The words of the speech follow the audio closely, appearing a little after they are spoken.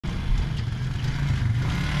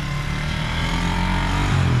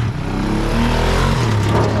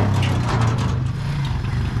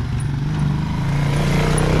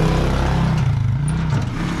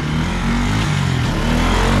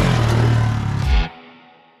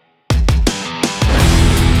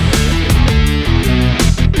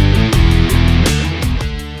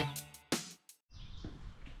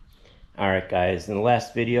guys, in the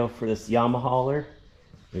last video for this Yamahauler,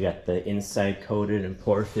 we got the inside coated in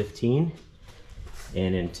pour 15.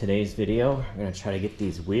 And in today's video, I'm gonna try to get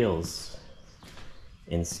these wheels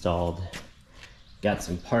installed. Got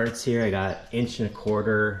some parts here. I got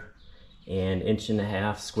 1.25 and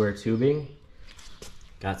 1.5 square tubing.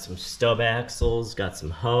 Got some stub axles, got some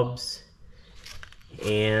hubs.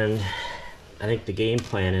 And I think the game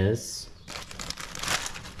plan is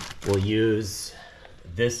we'll use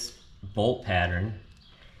this bolt pattern.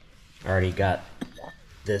 I already got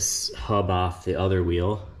this hub off the other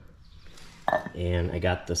wheel, and I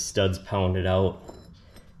got the studs pounded out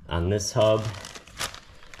on this hub,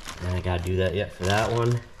 and I gotta do that yet for that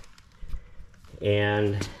one.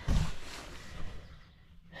 And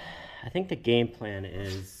I think the game plan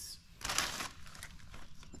is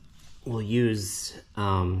we'll use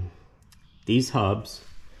these hubs,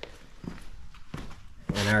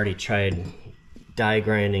 and I already tried die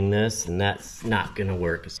grinding this, and that's not gonna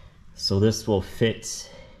work. So this will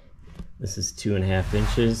fit, this is 2.5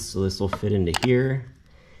 inches, so this will fit into here,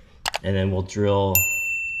 and then we'll drill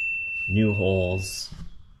new holes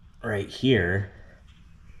right here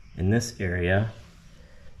in this area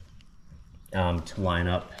to line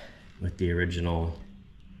up with the original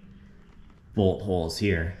bolt holes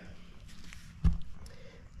here.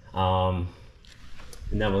 And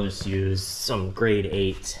then we'll just use some grade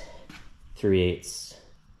 8 3/8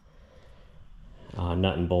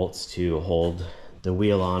 nut and bolts to hold the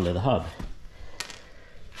wheel onto the hub.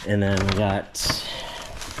 And then we got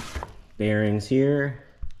bearings here.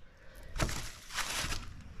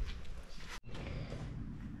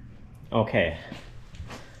 Okay,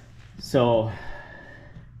 so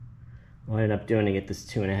what I ended up doing to get this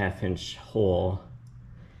 2.5 inch hole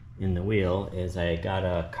in the wheel is I got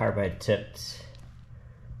a carbide tipped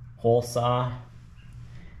hole saw,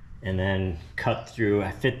 and then cut through,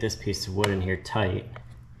 I fit this piece of wood in here tight,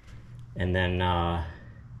 and then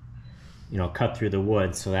you know, cut through the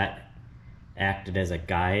wood, so that acted as a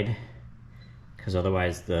guide, because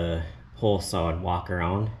otherwise the hole saw would walk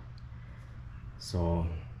around. So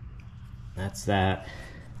that's that.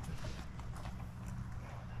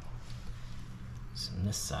 So on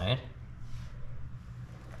this side,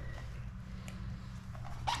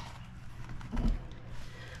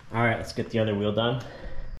 all right, let's get the other wheel done.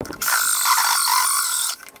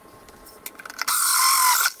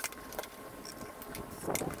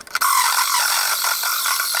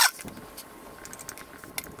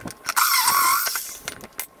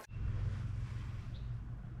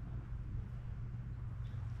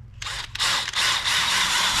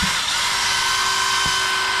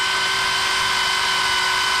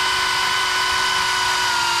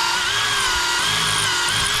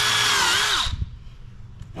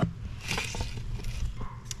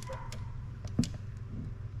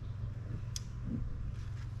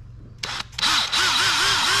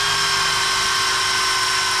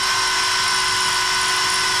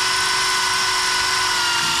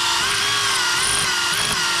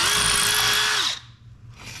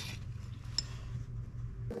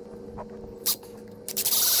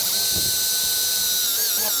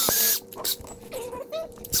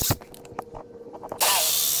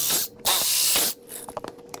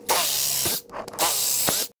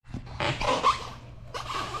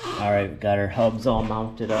 Alright, we've got our hubs all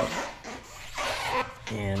mounted up,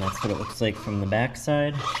 and that's what it looks like from the back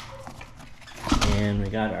side. And we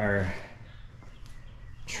got our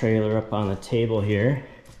trailer up on the table here.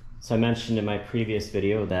 So I mentioned in my previous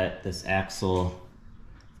video that this axle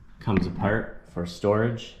comes apart for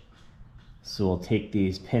storage. So we'll take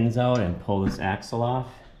these pins out and pull this axle off.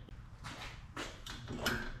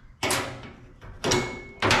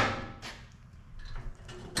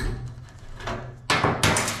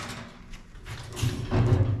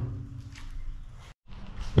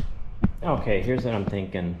 Okay, here's what I'm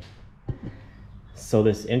thinking. So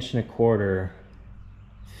this 1.25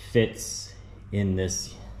 fits in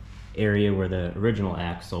this area where the original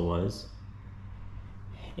axle was,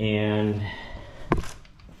 and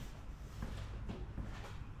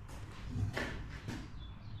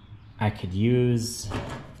I could use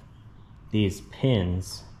these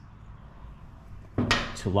pins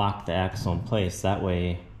to lock the axle in place. That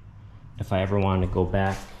way, if I ever wanted to go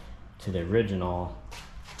back to the original,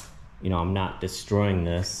 you know, I'm not destroying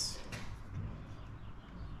this.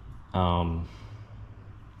 And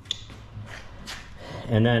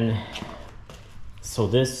then, so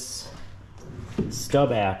this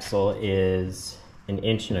stub axle is 1.25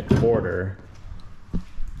 inches,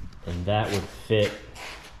 and that would fit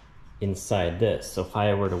inside this. So if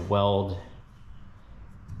I were to weld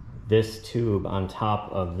this tube on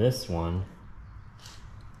top of this one,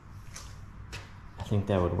 think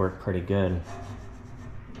that would work pretty good.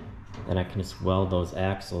 Then I can just weld those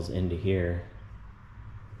axles into here.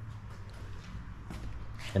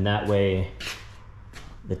 And that way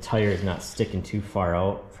the tire is not sticking too far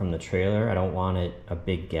out from the trailer. I don't want it a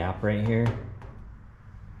big gap right here.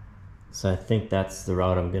 So I think that's the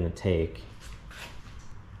route I'm gonna take.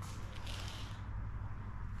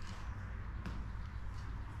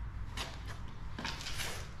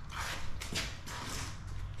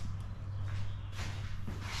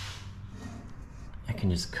 I can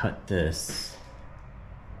just cut this.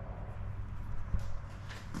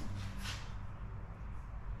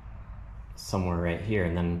 Somewhere right here,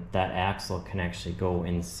 and then that axle can actually go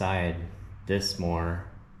inside this more.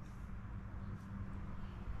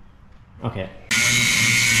 Okay.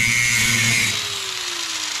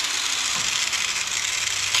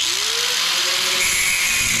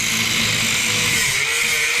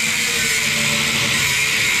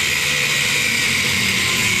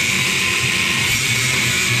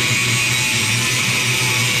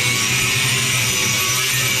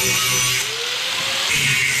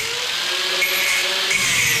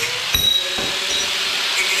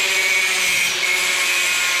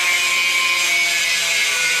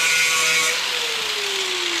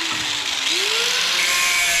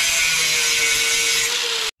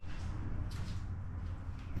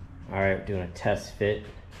 Alright, doing a test fit.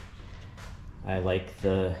 I like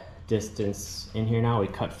the distance in here now. We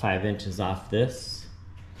cut 5 inches off this.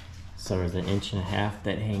 So there's 1.5 inches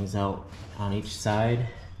that hangs out on each side.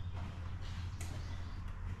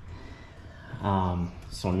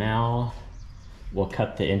 So now we'll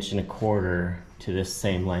cut the 1.25 inches to this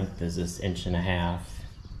same length as this 1.5 inches.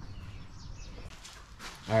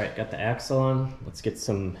 Alright, got the axle on. Let's get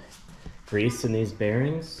some grease in these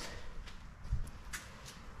bearings.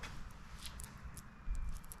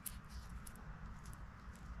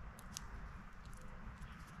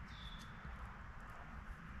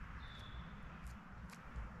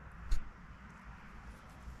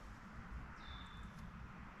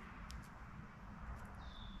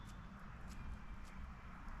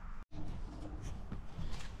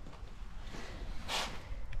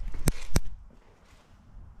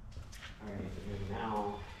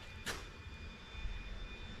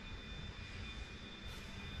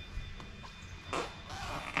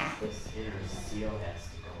 This inner seal has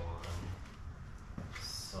to go on.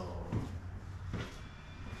 So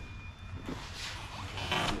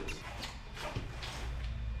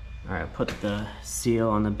alright, put the seal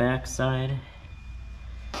on the back side.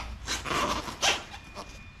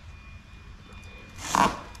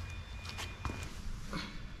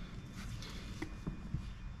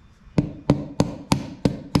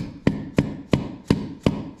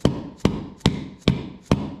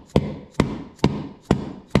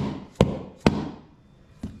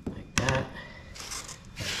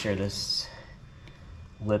 Sure this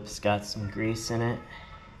lip's got some grease in it.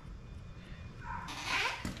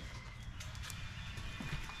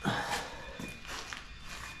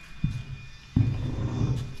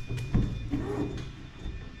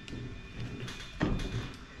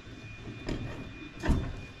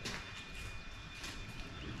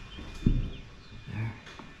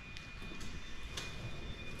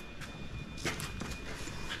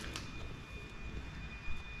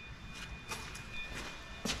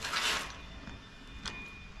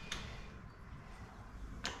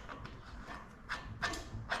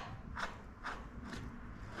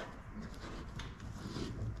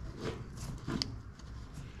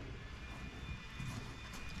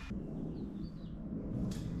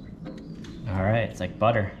 Alright, it's like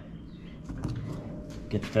butter.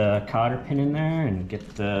 Get the cotter pin in there and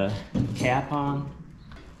get the cap on.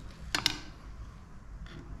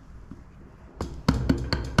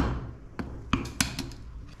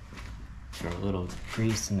 Throw a little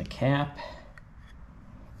grease in the cap.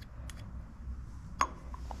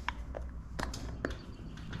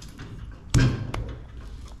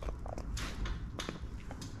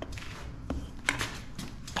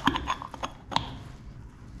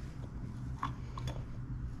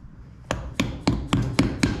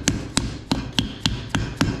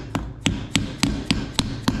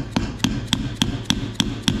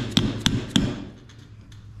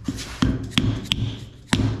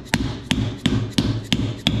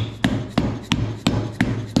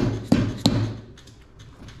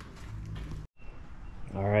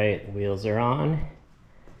 Alright, wheels are on.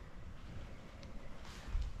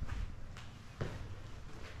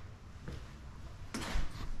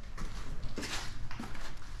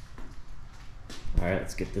 Alright,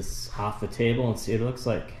 let's get this off the table and see what it looks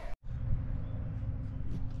like.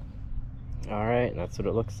 Alright, that's what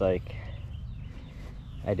it looks like.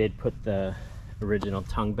 I did put the original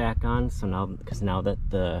tongue back on. So now, because now that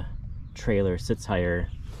the trailer sits higher,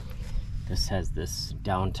 this has this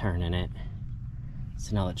downturn in it.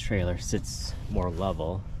 So now the trailer sits more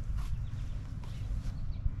level.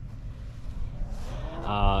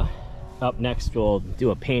 Up next we'll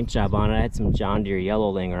do a paint job on it. I had some John Deere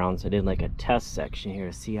yellow laying around, so I did like a test section here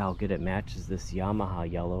to see how good it matches this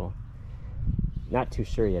Yamaha yellow. Not too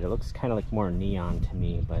sure yet. It looks kind of like more neon to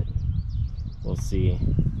me, but we'll see.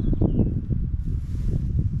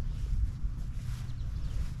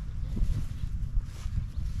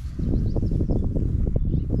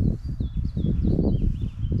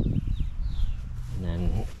 And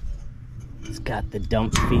then it's got the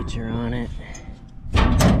dump feature on it.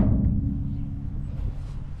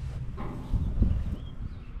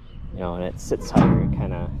 You know, and it sits higher,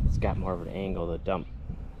 it's got more of an angle to dump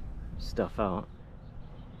stuff out.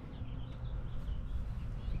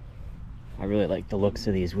 I really like the looks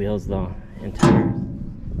of these wheels though, and tires.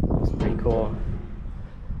 Looks pretty cool.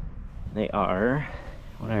 They are,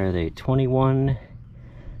 what are they, 21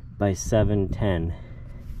 by 710.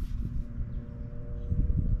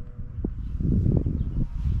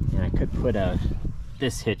 And I could put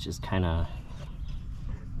this hitch is kind of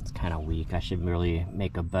weak. I should really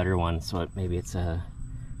make a better one so maybe it's a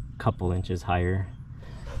couple inches higher.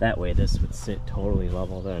 That way this would sit totally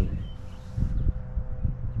level then.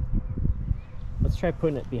 Let's try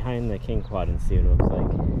putting it behind the king quad and see what it looks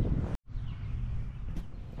like.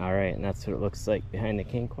 Alright, and that's what it looks like behind the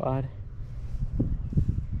king quad.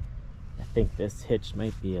 I think this hitch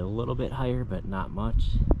might be a little bit higher, but not much.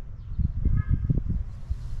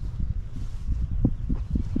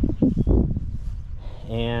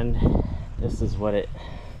 And this is what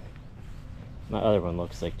my other one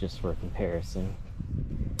looks like, just for comparison.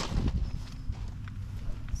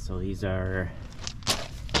 So these are,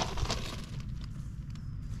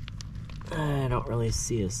 I don't really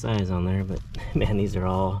see a size on there, but man, these are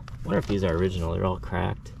all, I wonder if these are original. They're all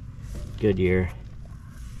cracked. Goodyear,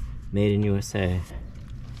 made in USA.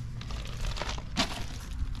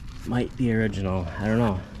 Might be original, I don't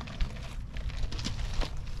know.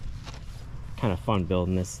 Kind of fun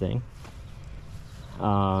building this thing.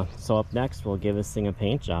 So up next we'll give this thing a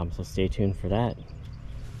paint job, so stay tuned for that.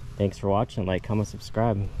 Thanks for watching. Like, comment,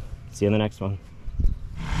 subscribe. See you in the next one.